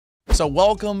So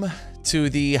welcome to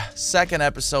the second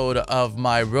episode of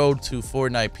my Road to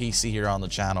Fortnite PC here on the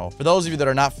channel. For those of you that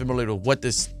are not familiar with what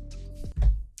this...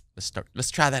 Let's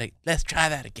try that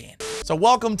again. So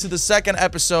welcome to the second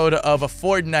episode of a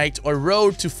Fortnite or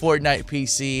Road to Fortnite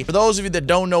PC. For those of you that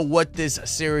don't know what this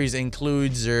series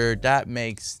includes, or that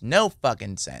makes no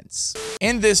fucking sense.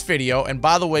 In this video, and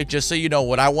by the way, just so you know,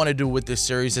 what I want to do with this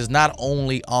series is not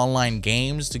only online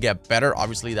games to get better.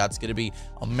 Obviously, that's going to be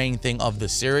a main thing of the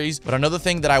series. But another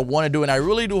thing that I want to do, and I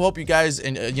really do hope you guys,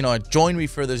 join me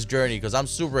for this journey because I'm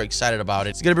super excited about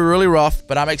it. It's going to be really rough,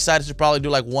 but I'm excited to probably do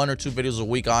like 1 or 2 videos a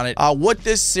week on it. What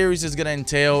this series is going to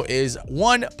entail is,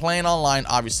 one, playing online,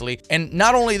 obviously. And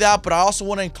not only that, but I also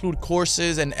want to include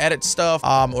courses and edit stuff,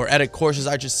 or edit courses,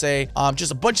 I should say.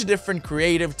 Just a bunch of different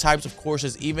creative types of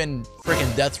courses, even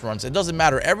freaking death runs. It doesn't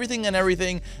matter. Everything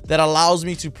that allows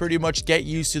me to pretty much get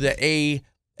used to the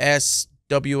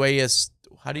ASWAS.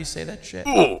 How do you say that shit?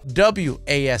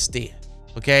 WASD.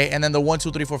 Okay, and then the 1,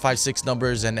 2, 3, 4, 5, 6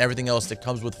 numbers and everything else that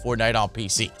comes with Fortnite on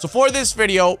PC. So for this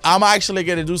video, I'm actually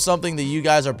going to do something that you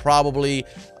guys are probably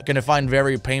going to find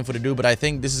very painful to do, but I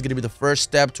think this is going to be the first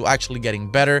step to actually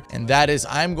getting better, and that is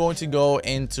I'm going to go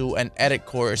into an edit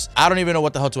course. I don't even know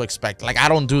what the hell to expect. Like, I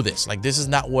don't do this. Like, this is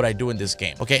not what I do in this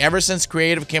game. Okay, ever since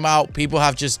creative came out, people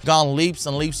have just gone leaps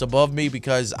and leaps above me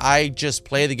because I just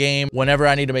play the game whenever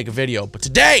I need to make a video. But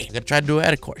today, I'm going to try to do an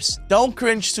edit course. Don't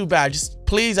cringe too bad.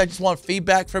 Please, I just want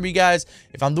feedback from you guys.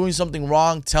 If I'm doing something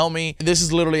wrong, tell me. This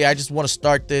is literally, I just want to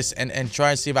start this and try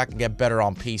and see if I can get better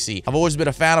on PC. I've always been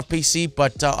a fan of PC,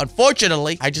 but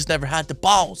unfortunately, I just never had the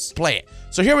balls to play it.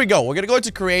 So here we go. We're going to go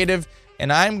into creative,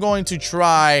 and I'm going to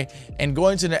try and go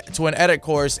into an edit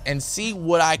course and see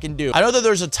what I can do. I know that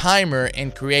there's a timer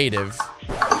in creative.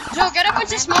 Joe, get a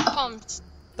bunch of smoke bombs.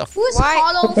 Who's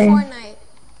HollowPoiint?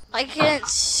 I can't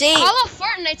see.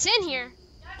 HollowPoiint's in here.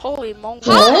 Holy moly.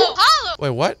 Hollow! Wait,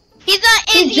 what? He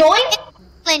joined?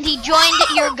 He joined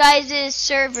your guys'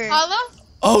 server. Hollow?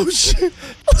 Oh, shit.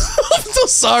 I'm so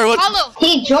sorry. What? Hollow.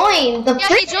 He joined. Yeah,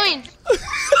 he joined.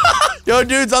 Yo,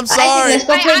 dudes, I'm sorry. Let's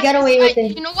go play Getaway with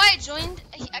him. You know why I joined?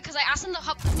 Because I asked him to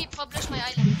help me publish my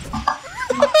island.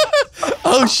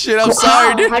 Oh, shit. I'm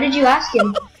sorry, dude. How did you ask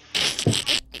him?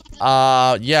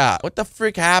 Yeah. What the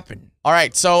frick happened? All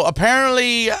right, so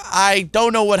apparently I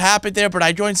don't know what happened there, but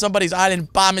I joined somebody's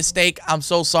island by mistake. I'm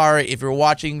so sorry if you're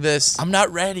watching this. I'm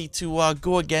not ready to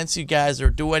go against you guys or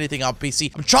do anything on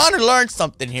PC. I'm trying to learn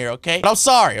something here, okay? But I'm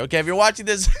sorry, okay? If you're watching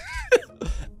this,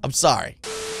 I'm sorry.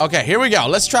 Okay, here we go.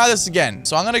 Let's try this again.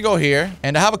 So I'm gonna go here,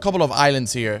 and I have a couple of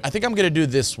islands here. I think I'm gonna do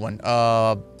this one.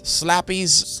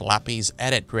 Slappy's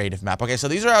edit creative map. Okay, so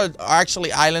these are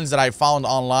actually islands that I found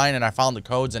online, and I found the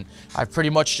codes, and I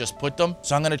pretty much just put them.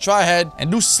 So I'm gonna try ahead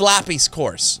and do Slappy's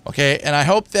course. Okay, and I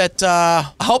hope that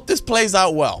I hope this plays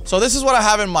out well. So this is what I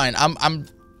have in mind. I'm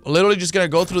literally just gonna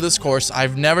go through this course.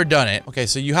 I've never done it. Okay,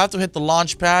 so you have to hit the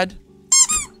launch pad.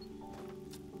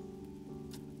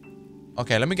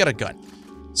 Okay, let me get a gun.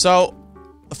 So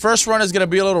the first run is gonna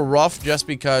be a little rough just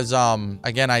because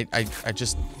again I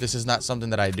just, this is not something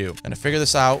that I do. I'm gonna figure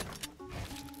this out.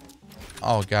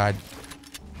 Oh god.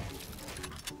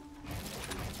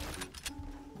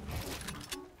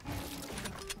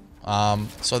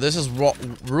 So this is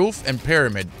roof and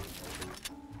pyramid.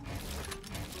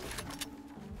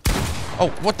 Oh,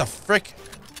 what the frick?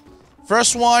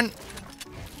 First one.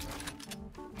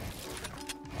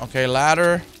 Okay,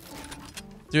 ladder.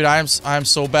 Dude, I am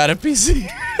so bad at PC.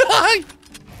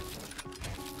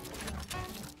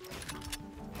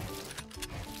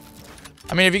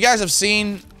 I mean, if you guys have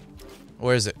seen...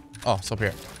 Where is it? Oh, it's up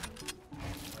here.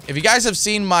 If you guys have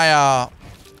seen my,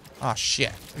 oh,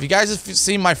 shit. If you guys have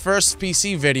seen my first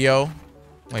PC video...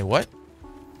 Wait, what?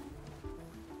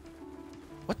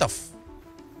 What the f...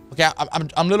 Okay,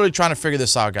 I'm literally trying to figure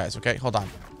this out, guys, okay? Hold on.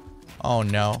 Oh,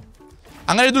 no.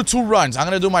 I'm gonna do 2 runs. I'm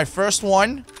gonna do my first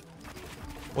one,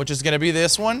 which is gonna be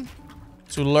this one,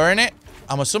 to learn it.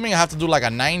 I'm assuming I have to do like a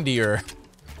 90 or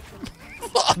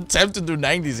attempt to do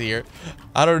 90s here.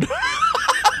 I don't know.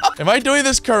 Am I doing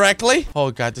this correctly?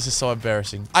 Oh god, this is so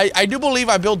embarrassing. I do believe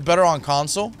I build better on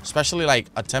console, especially like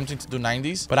attempting to do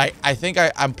 90s, but I think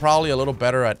I'm probably a little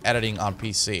better at editing on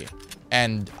PC.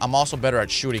 And I'm also better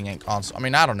at shooting in console. I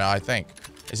mean, I don't know, I think.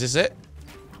 Is this it?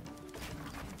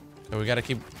 Okay, we gotta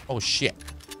keep... Oh shit.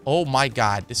 Oh my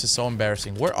god, this is so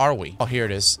embarrassing. Where are we? Oh, here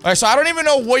it is. All right, so I don't even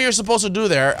know what you're supposed to do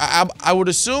there. I would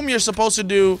assume you're supposed to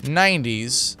do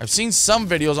 90s. I've seen some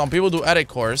videos on people do edit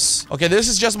course. Okay, this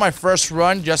is just my first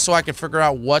run, just so I can figure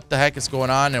out what the heck is going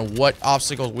on and what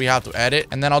obstacles we have to edit.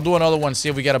 And then I'll do another one, see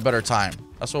if we get a better time.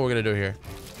 That's what we're gonna do here.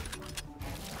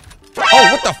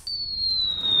 Oh, what the f...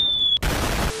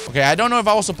 Okay, I don't know if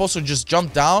I was supposed to just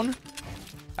jump down.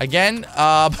 Again,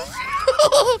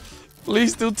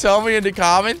 please do tell me in the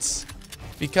comments.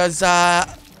 Because,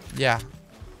 yeah.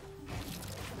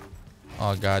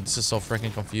 Oh god, this is so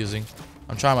freaking confusing.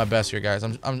 I'm trying my best here, guys.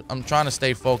 I'm trying to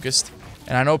stay focused.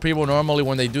 And I know people normally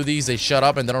when they do these, they shut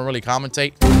up and they don't really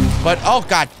commentate. But, oh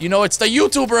god, you know, it's the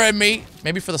YouTuber in me.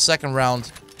 Maybe for the second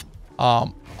round,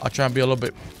 I'll try and be a little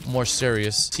bit more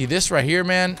serious. See this right here,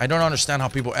 man? I don't understand how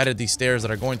people edit these stairs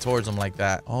that are going towards them like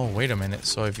that. Oh, wait a minute.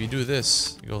 So if you do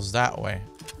this, it goes that way.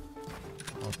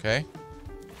 Okay.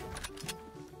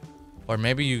 Or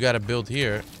maybe you gotta build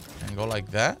here and go like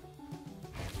that.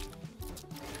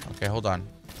 Okay, hold on.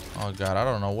 Oh god, I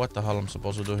don't know what the hell I'm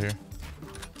supposed to do here.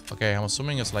 Okay, I'm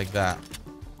assuming it's like that.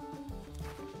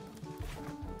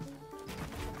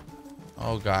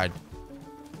 Oh god.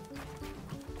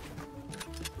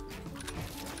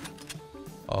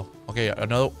 Oh, okay,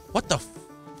 another. What the f—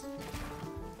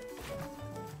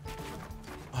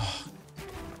 oh.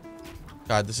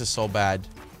 God, this is so bad.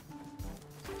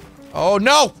 Oh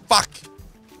no! Fuck!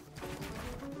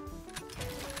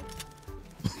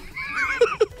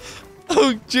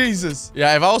 Oh, Jesus.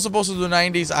 Yeah, if I was supposed to do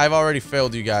 90s, I've already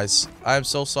failed you guys. I'm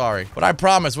so sorry. But I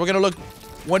promise, we're gonna look—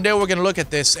 one day we're gonna look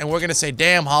at this and we're gonna say,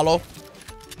 damn, Hollow.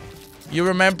 You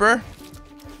remember?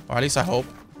 Or at least I hope.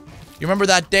 You remember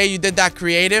that day you did that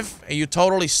creative and you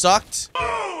totally sucked?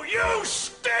 Oh, you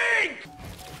stink!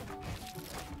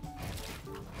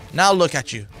 Now look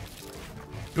at you.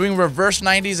 Doing reverse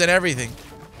 90s and everything.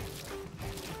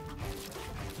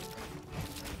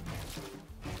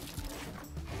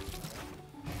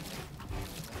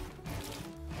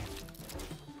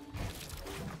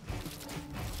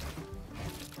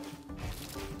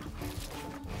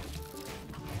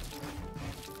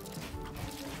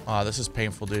 Ah, this is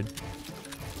painful, dude.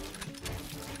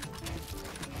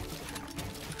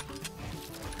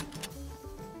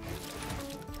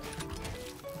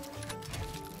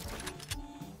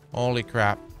 Holy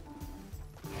crap.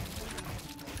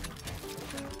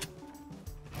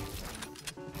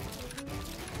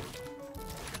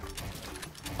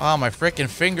 Oh, my freaking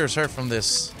fingers hurt from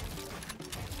this.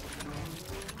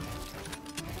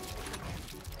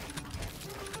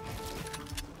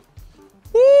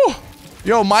 Woo!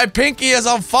 Yo, my pinky is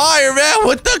on fire, man.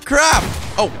 What the crap?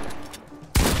 Oh.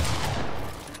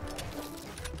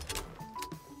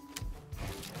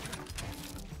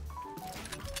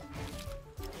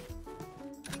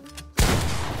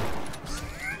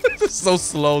 This is so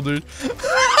slow, dude.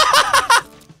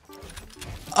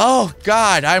 Oh,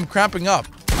 God. I'm cramping up.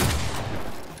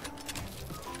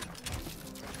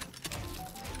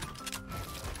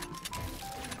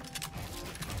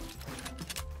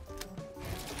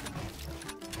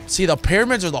 See, the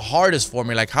pyramids are the hardest for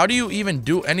me. Like, how do you even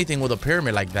do anything with a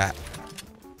pyramid like that?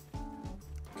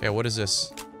 Okay, what is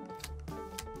this?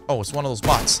 Oh, it's one of those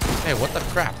bots. Hey, what the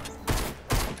crap?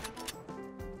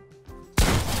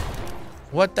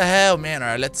 What the hell, man? All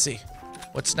right, let's see.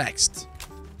 What's next?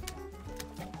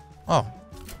 Oh.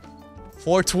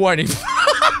 420.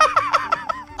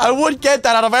 I would get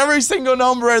that out of every single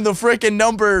number in the freaking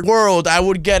number world. I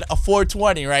would get a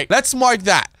 420, right? Let's mark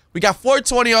that. We got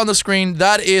 420 on the screen.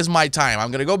 That is my time. I'm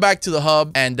gonna go back to the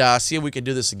hub and see if we can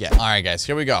do this again. All right, guys,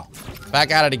 here we go. Back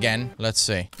at it again. Let's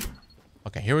see.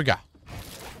 Okay, here we go.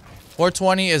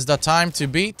 420 is the time to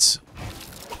beat.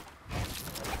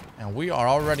 And we are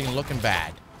already looking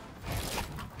bad.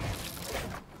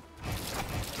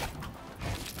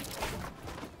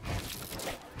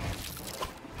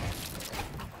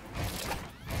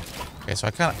 Okay, so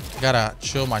I kind of gotta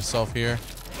chill myself here.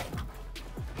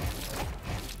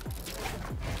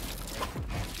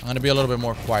 I'm gonna be a little bit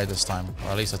more quiet this time,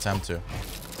 or at least attempt to.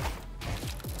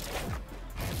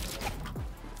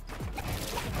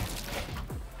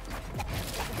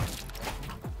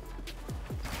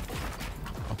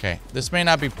 Okay, this may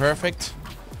not be perfect.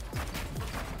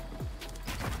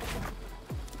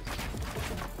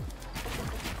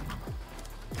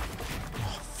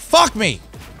 Oh, fuck me!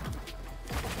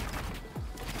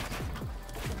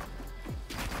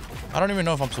 I don't even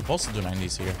know if I'm supposed to do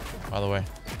 90s here, by the way.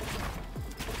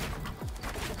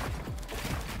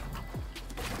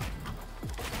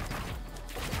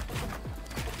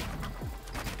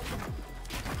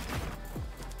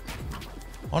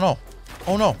 Oh no.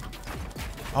 Oh no.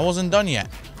 I wasn't done yet.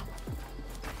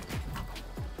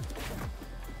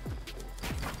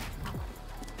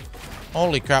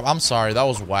 Holy crap. I'm sorry. That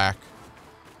was whack.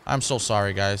 I'm so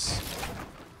sorry, guys.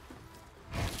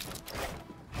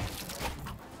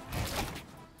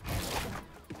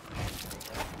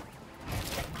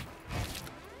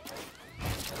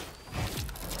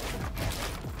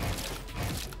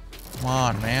 Come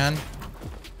on, man.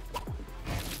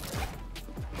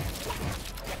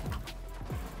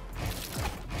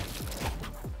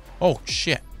 Oh,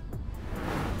 shit.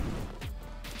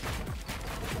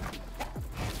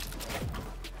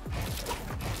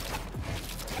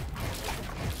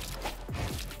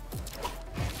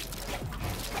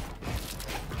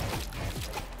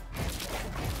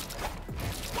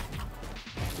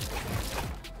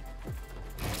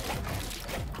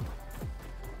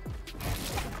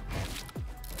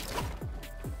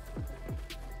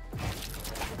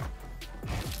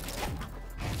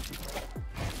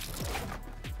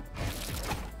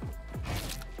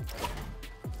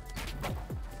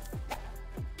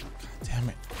 Damn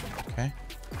it. Okay.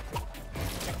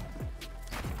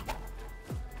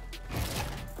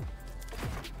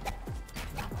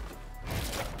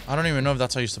 I don't even know if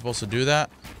that's how you're supposed to do that.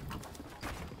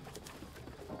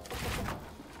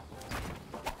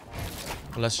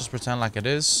 But let's just pretend like it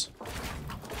is.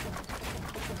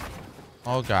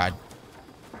 Oh, God.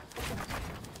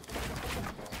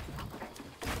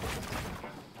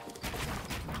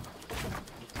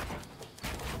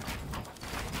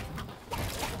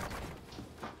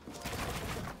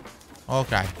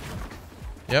 Okay.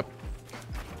 Yep.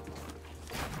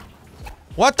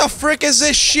 What the frick is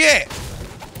this shit?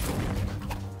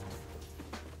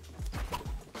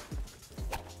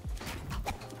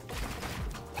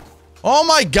 Oh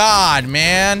my God,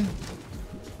 man.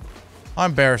 How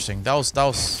embarrassing. That was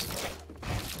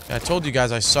Yeah, I told you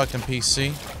guys I sucked in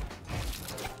PC.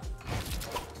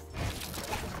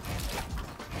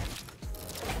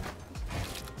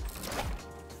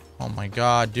 Oh my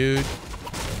God, dude.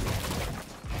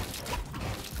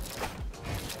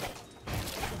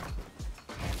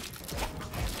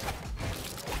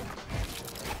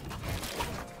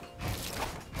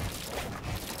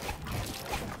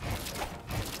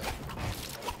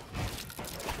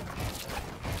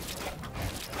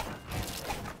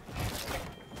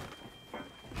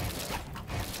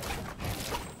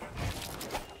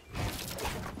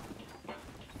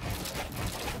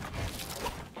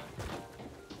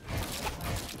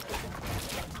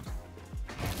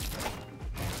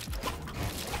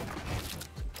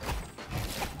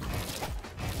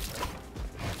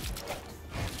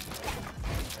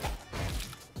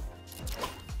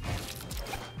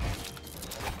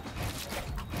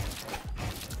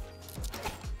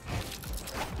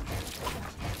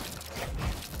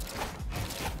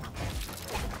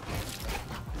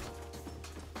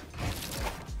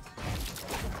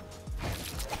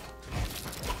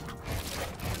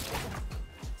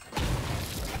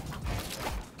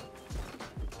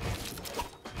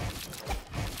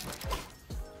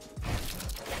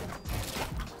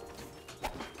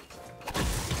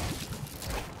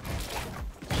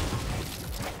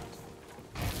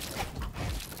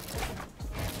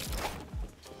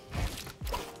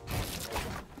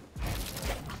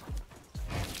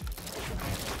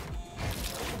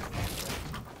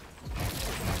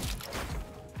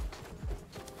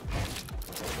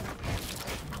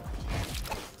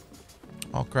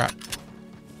 Oh, crap.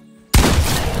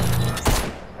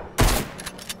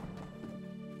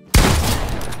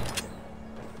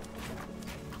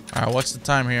 Alright, what's the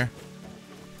time here?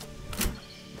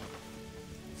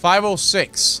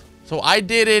 5:06. So I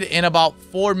did it in about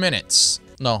 4 minutes.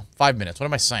 No, 5 minutes. What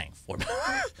am I saying? 4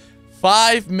 minutes.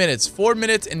 5 minutes. 4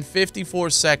 minutes and 54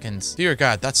 seconds. Dear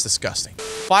God, that's disgusting.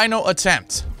 Final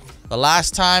attempt. The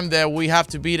last time that we have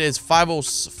to beat is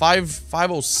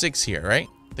 5:06 here, right?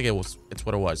 I think it's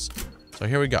what it was. So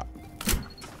here we go.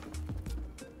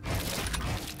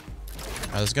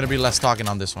 There's gonna be less talking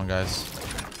on this one, guys.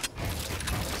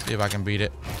 See if I can beat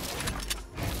it.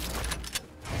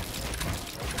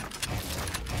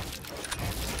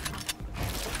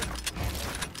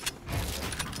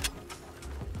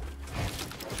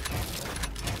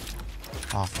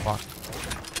 Oh, fuck.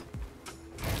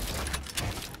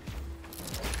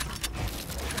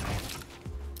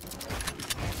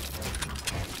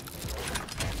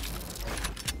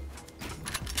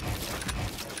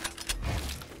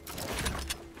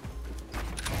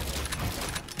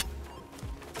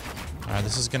 Alright,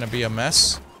 this is gonna be a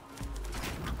mess.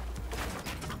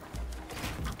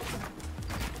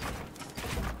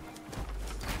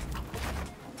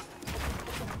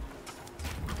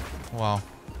 Wow.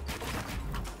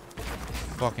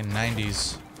 Fucking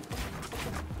 90s.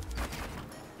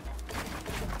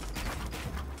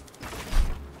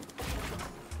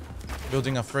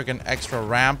 Building a freaking extra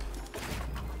ramp.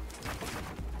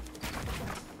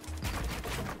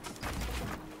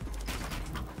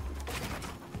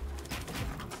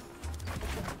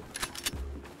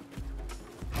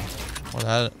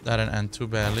 Well, that didn't end too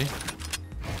badly.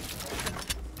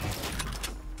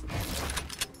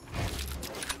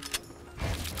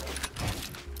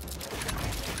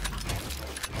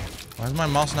 Why is my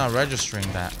mouse not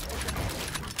registering that?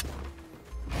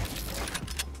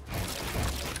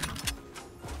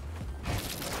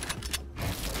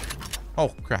 Oh,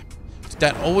 crap.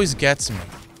 That always gets me.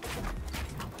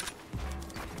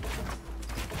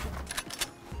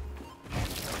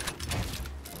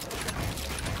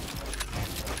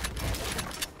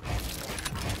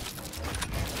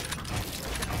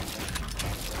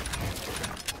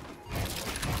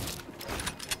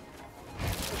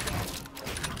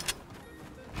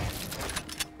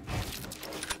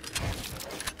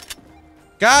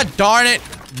 God darn it!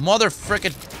 Mother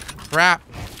frickin' crap.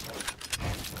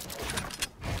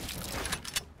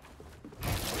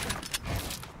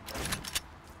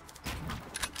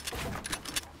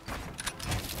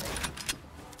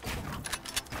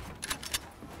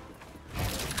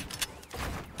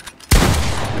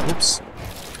 Oops.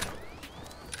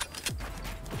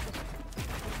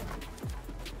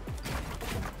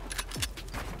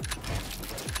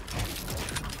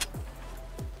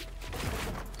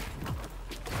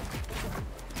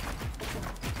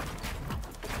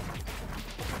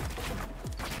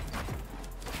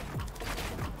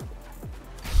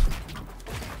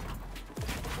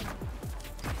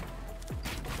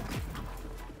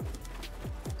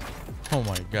 Oh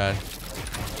my god.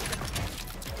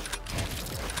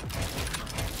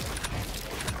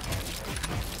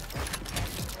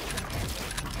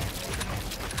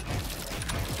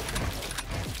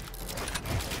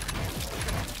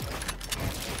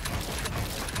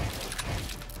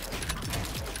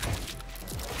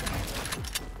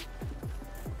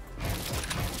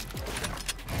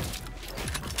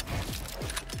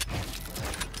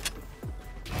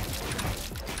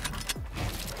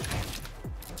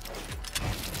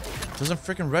 Doesn't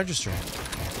freaking register.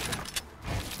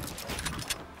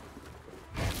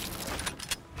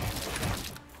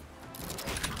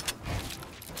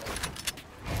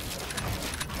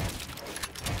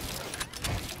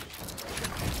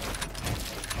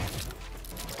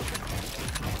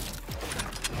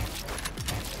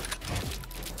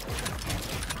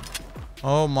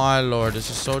 Oh my lord,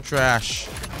 this is so trash.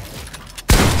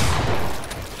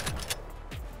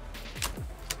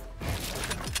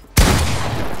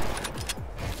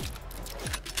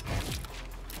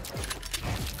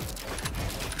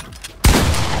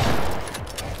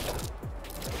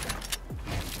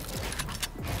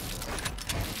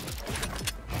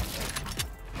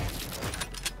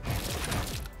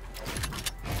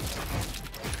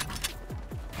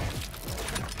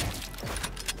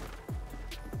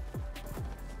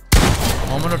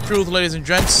 Moment of truth, ladies and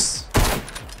gents.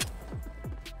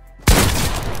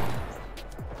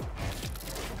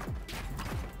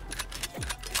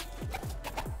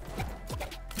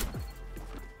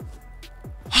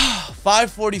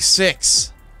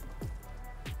 $546.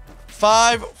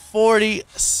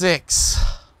 $546.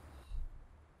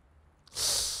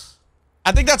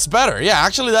 I think that's better. Yeah,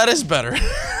 actually, that is better.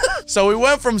 So we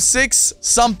went from 6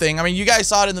 something. I mean, you guys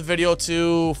saw it in the video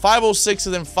to 506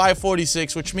 and then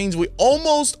 546, which means we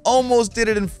almost did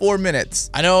it in 4 minutes.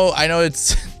 I know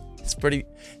it's it's pretty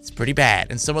bad.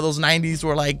 And some of those 90s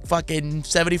were like fucking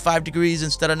 75 degrees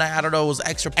instead of, I don't know, it was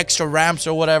extra ramps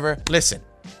or whatever. Listen,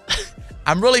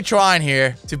 I'm really trying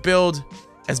here to build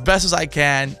as best as I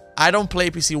can. I don't play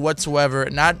PC whatsoever.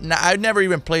 I've never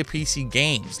even played PC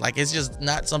games. Like, it's just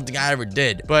not something I ever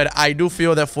did. But I do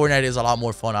feel that Fortnite is a lot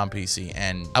more fun on PC.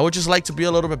 And I would just like to be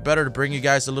a little bit better to bring you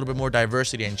guys a little bit more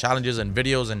diversity and challenges and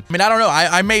videos. And I mean, I don't know.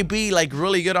 I may be like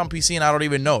really good on PC and I don't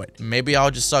even know it. Maybe I'll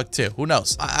just suck too. Who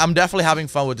knows? I'm definitely having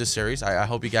fun with this series. I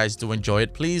hope you guys do enjoy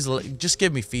it. Please just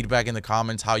give me feedback in the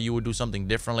comments how you would do something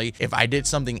differently. If I did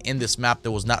something in this map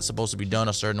that was not supposed to be done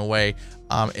a certain way,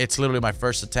 it's literally my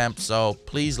first attempt. So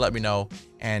please let me know.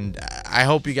 And I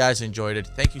hope you guys enjoyed it.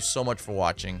 Thank you so much for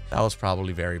watching. That was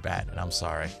probably very bad, and I'm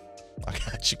sorry. I'll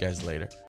catch you guys later.